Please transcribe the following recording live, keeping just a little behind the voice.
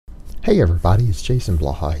Hey everybody, it's Jason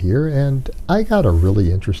Blaha here, and I got a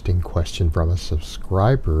really interesting question from a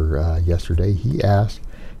subscriber yesterday. He asked,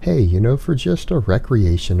 hey, for just a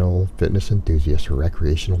recreational fitness enthusiast or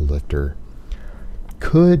recreational lifter,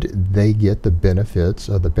 could they get the benefits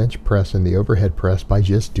of the bench press and the overhead press by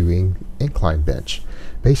just doing incline bench?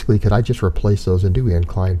 Basically, could I just replace those and do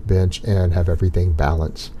incline bench and have everything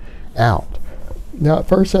balance out? Now, at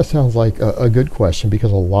first, that sounds like a good question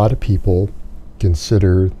because a lot of people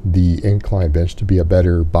consider the incline bench to be a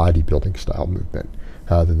better bodybuilding style movement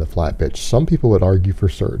than the flat bench. Some people would argue for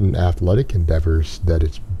certain athletic endeavors that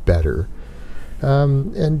it's better.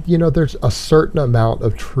 And there's a certain amount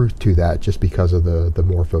of truth to that just because of the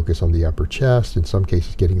more focus on the upper chest, in some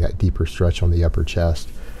cases getting that deeper stretch on the upper chest.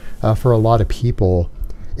 For a lot of people,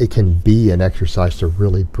 it can be an exercise to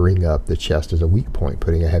really bring up the chest as a weak point,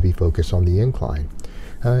 putting a heavy focus on the incline.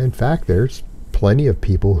 In fact, there's plenty of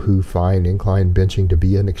people who find incline benching to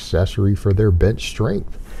be an accessory for their bench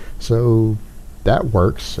strength. So that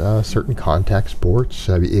works. Certain contact sports,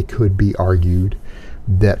 it could be argued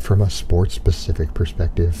that from a sports specific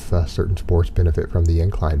perspective, certain sports benefit from the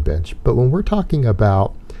incline bench. But when we're talking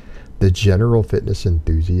about the general fitness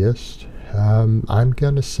enthusiast, I'm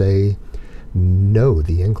going to say no,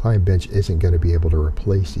 the incline bench isn't going to be able to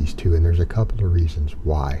replace these two, and there's a couple of reasons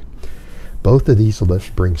why. Both of these lifts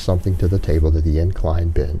bring something to the table that the incline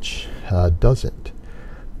bench doesn't.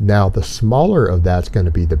 Now, the smaller of that's going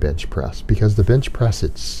to be the bench press, because the bench press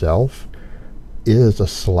itself is a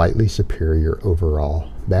slightly superior overall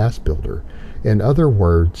mass builder. In other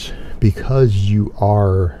words, because you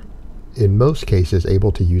are, in most cases,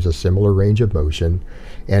 able to use a similar range of motion,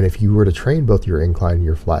 and if you were to train both your incline and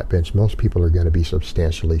your flat bench, most people are going to be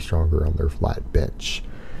substantially stronger on their flat bench.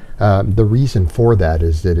 The reason for that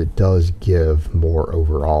is that it does give more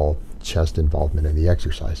overall chest involvement in the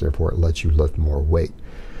exercise. Therefore, it lets you lift more weight.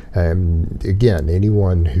 Again,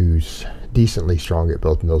 anyone who's decently strong at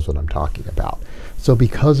both knows what I'm talking about. So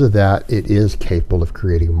because of that, it is capable of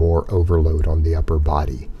creating more overload on the upper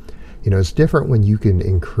body. It's different when you can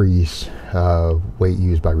increase weight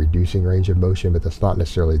used by reducing range of motion, but that's not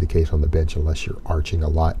necessarily the case on the bench unless you're arching a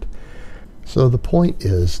lot. So the point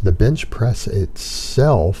is, the bench press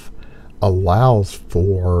itself allows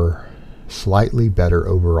for slightly better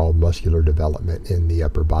overall muscular development in the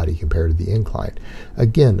upper body compared to the incline.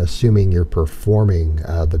 Again, assuming you're performing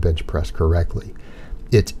the bench press correctly.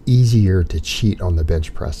 It's easier to cheat on the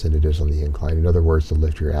bench press than it is on the incline. In other words, to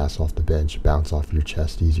lift your ass off the bench, bounce off your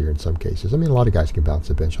chest easier in some cases. I mean, a lot of guys can bounce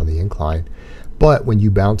the bench on the incline, but when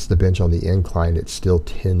you bounce the bench on the incline, it still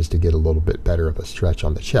tends to get a little bit better of a stretch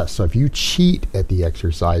on the chest. So if you cheat at the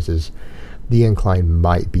exercises, the incline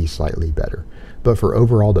might be slightly better. But for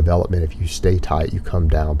overall development, if you stay tight, you come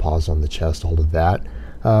down, pause on the chest, all of that,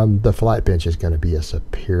 the flat bench is going to be a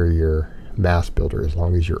superior mass builder as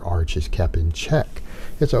long as your arch is kept in check.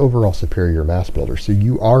 It's an overall superior mass builder, so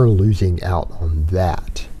you are losing out on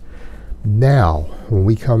that. Now, when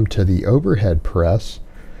we come to the overhead press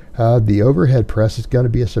is going to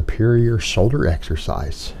be a superior shoulder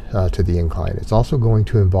exercise to the incline. It's also going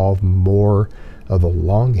to involve more of the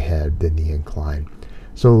long head than the incline.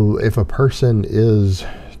 So if a person is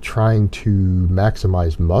trying to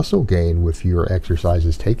maximize muscle gain with fewer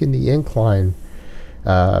exercises, taking the incline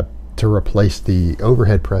to replace the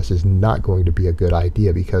overhead press is not going to be a good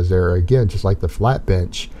idea, because there, again, just like the flat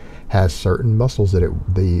bench has certain muscles that it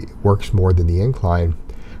works more than the incline,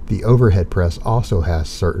 the overhead press also has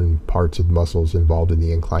certain parts of muscles involved in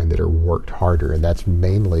the incline that are worked harder, and that's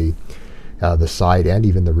mainly the side and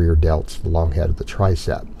even the rear delts, the long head of the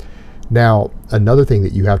tricep. Now, another thing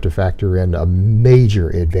that you have to factor in, a major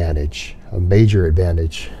advantage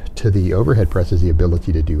to the overhead press is the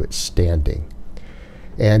ability to do it standing.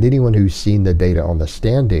 And anyone who's seen the data on the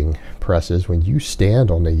standing presses, when you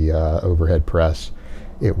stand on the overhead press,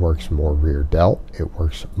 it works more rear delt, it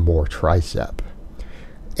works more tricep,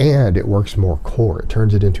 and it works more core. It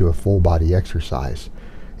turns it into a full body exercise.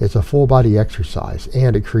 It's a full body exercise,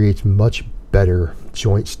 and it creates much better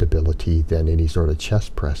joint stability than any sort of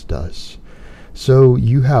chest press does. So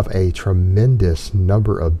you have a tremendous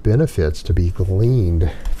number of benefits to be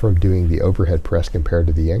gleaned from doing the overhead press compared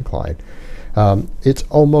to the incline. It's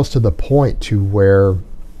almost to the point to where,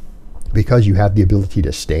 because you have the ability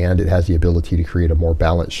to stand, it has the ability to create a more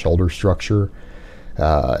balanced shoulder structure,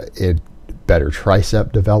 better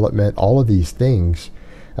tricep development, all of these things,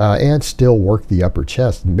 and still work the upper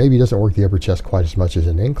chest. Maybe it doesn't work the upper chest quite as much as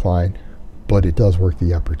an incline, but it does work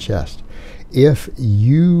the upper chest. If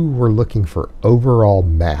you were looking for overall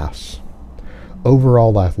mass,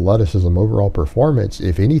 overall athleticism, overall performance,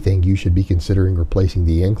 if anything, you should be considering replacing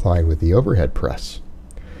the incline with the overhead press.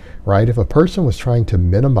 right? If a person was trying to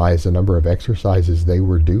minimize the number of exercises they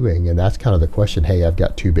were doing, and that's kind of the question, hey, I've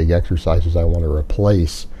got two big exercises, I want to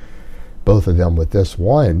replace both of them with this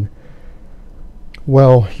one.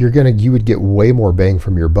 Well, you would get way more bang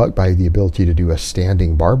from your buck by the ability to do a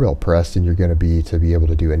standing barbell press than you're going to be able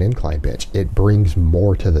to do an incline bench. It brings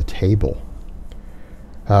more to the table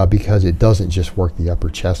because it doesn't just work the upper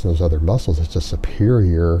chest and those other muscles. It's a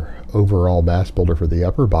superior overall mass builder for the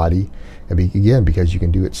upper body. And again, because you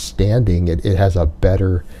can do it standing, it has a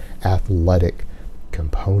better athletic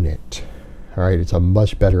component. All right, it's a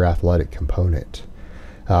much better athletic component.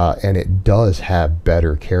 And it does have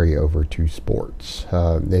better carryover to sports.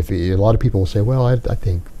 A lot of people will say, well, I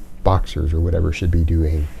think boxers or whatever should be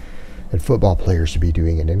doing, and football players should be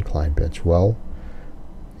doing an incline bench. Well,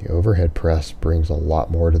 the overhead press brings a lot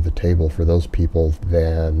more to the table for those people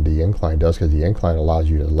than the incline does, because the incline allows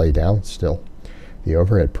you to lay down still. The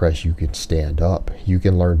overhead press, you can stand up. You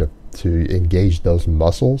can learn to engage those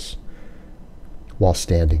muscles while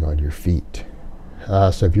standing on your feet.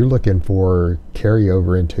 So if you're looking for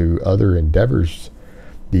carryover into other endeavors,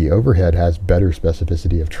 the overhead has better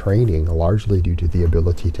specificity of training, largely due to the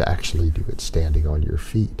ability to actually do it standing on your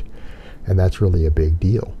feet. And that's really a big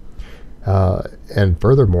deal. And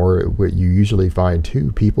furthermore, what you usually find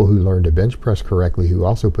too, people who learn to bench press correctly, who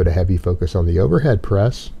also put a heavy focus on the overhead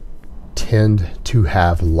press, tend to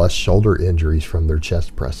have less shoulder injuries from their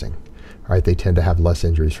chest pressing. Right, they tend to have less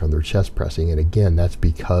injuries from their chest pressing. And again, that's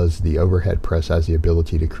because the overhead press has the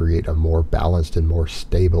ability to create a more balanced and more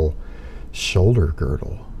stable shoulder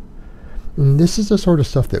girdle. And this is the sort of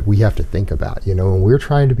stuff that we have to think about, when we're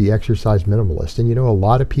trying to be exercise minimalist. And, a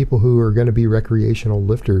lot of people who are going to be recreational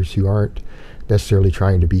lifters who aren't necessarily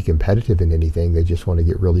trying to be competitive in anything, they just want to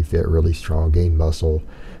get really fit, really strong, gain muscle,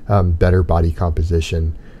 better body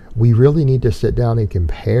composition. We really need to sit down and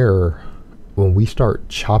compare. When we start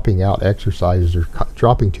chopping out exercises or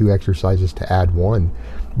dropping two exercises to add one,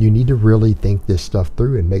 you need to really think this stuff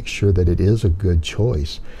through and make sure that it is a good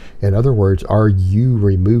choice. In other words, are you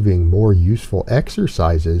removing more useful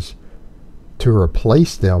exercises to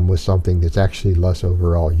replace them with something that's actually less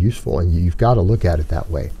overall useful? And you've got to look at it that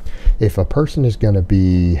way. If a person is going to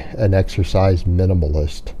be an exercise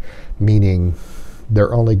minimalist, meaning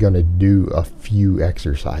they're only going to do a few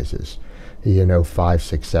exercises, 5,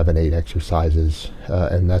 6, 7, 8 exercises,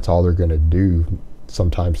 and that's all they're going to do,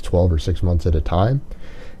 sometimes 12 or 6 months at a time,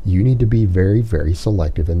 you need to be very, very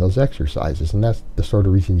selective in those exercises. And that's the sort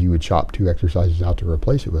of reason you would chop two exercises out to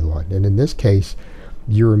replace it with one. And in this case,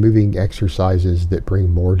 you're removing exercises that bring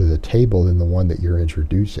more to the table than the one that you're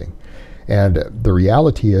introducing. And the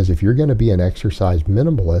reality is, if you're going to be an exercise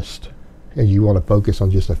minimalist and you want to focus on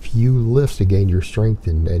just a few lifts to gain your strength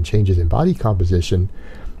and changes in body composition,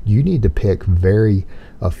 you need to pick very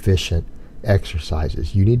efficient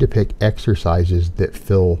exercises. You need to pick exercises that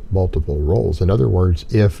fill multiple roles. In other words,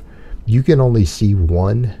 if you can only see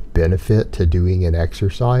one benefit to doing an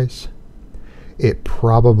exercise, it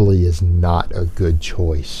probably is not a good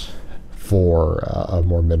choice for a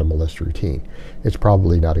more minimalist routine. It's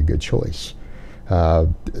probably not a good choice.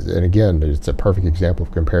 And again, it's a perfect example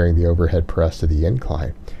of comparing the overhead press to the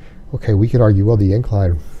incline. Okay, we could argue, well, the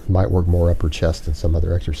incline might work more upper chest than some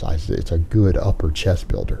other exercises. It's a good upper chest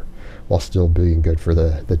builder while still being good for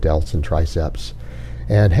the delts and triceps.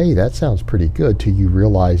 And hey, that sounds pretty good till you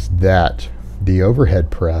realize that the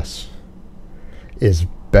overhead press is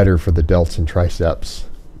better for the delts and triceps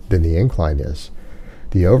than the incline is.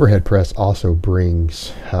 The overhead press also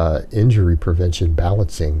brings injury prevention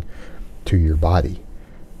balancing to your body.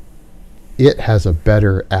 It has a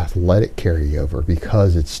better athletic carryover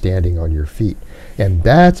because it's standing on your feet. And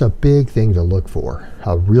that's a big thing to look for,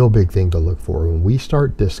 a real big thing to look for. When we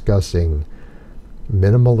start discussing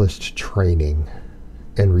minimalist training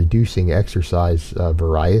and reducing exercise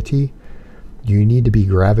variety, you need to be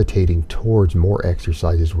gravitating towards more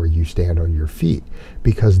exercises where you stand on your feet,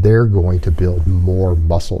 because they're going to build more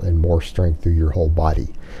muscle and more strength through your whole body.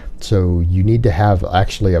 So you need to have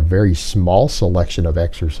actually a very small selection of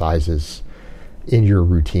exercises in your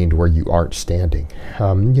routine to where you aren't standing.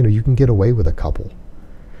 You can get away with a couple.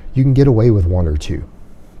 You can get away with one or two.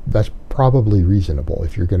 That's probably reasonable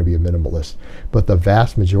if you're going to be a minimalist. But the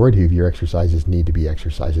vast majority of your exercises need to be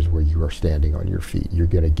exercises where you are standing on your feet. You're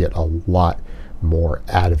going to get a lot more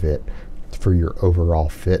out of it for your overall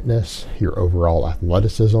fitness, your overall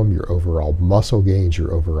athleticism, your overall muscle gains,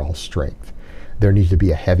 your overall strength. There needs to be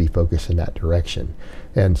a heavy focus in that direction.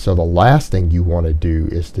 And so the last thing you want to do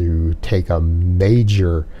is to take a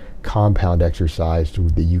major compound exercise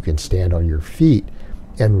that you can stand on your feet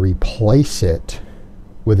and replace it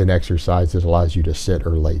with an exercise that allows you to sit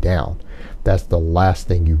or lay down. That's the last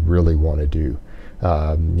thing you really want to do.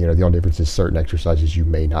 The only difference is certain exercises you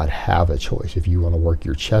may not have a choice. If you want to work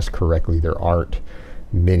your chest correctly, there aren't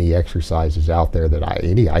many exercises out there that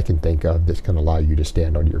I can think of that's going to allow you to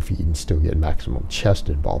stand on your feet and still get maximum chest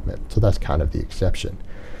involvement. So that's kind of the exception.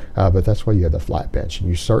 But that's why you have the flat bench. And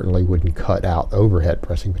you certainly wouldn't cut out overhead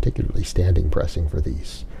pressing, particularly standing pressing for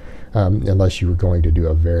these, unless you were going to do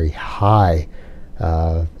a very high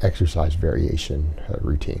exercise variation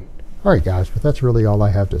routine. All right, guys, but that's really all I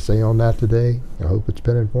have to say on that today. I hope it's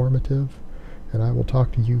been informative, and I will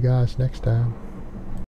talk to you guys next time.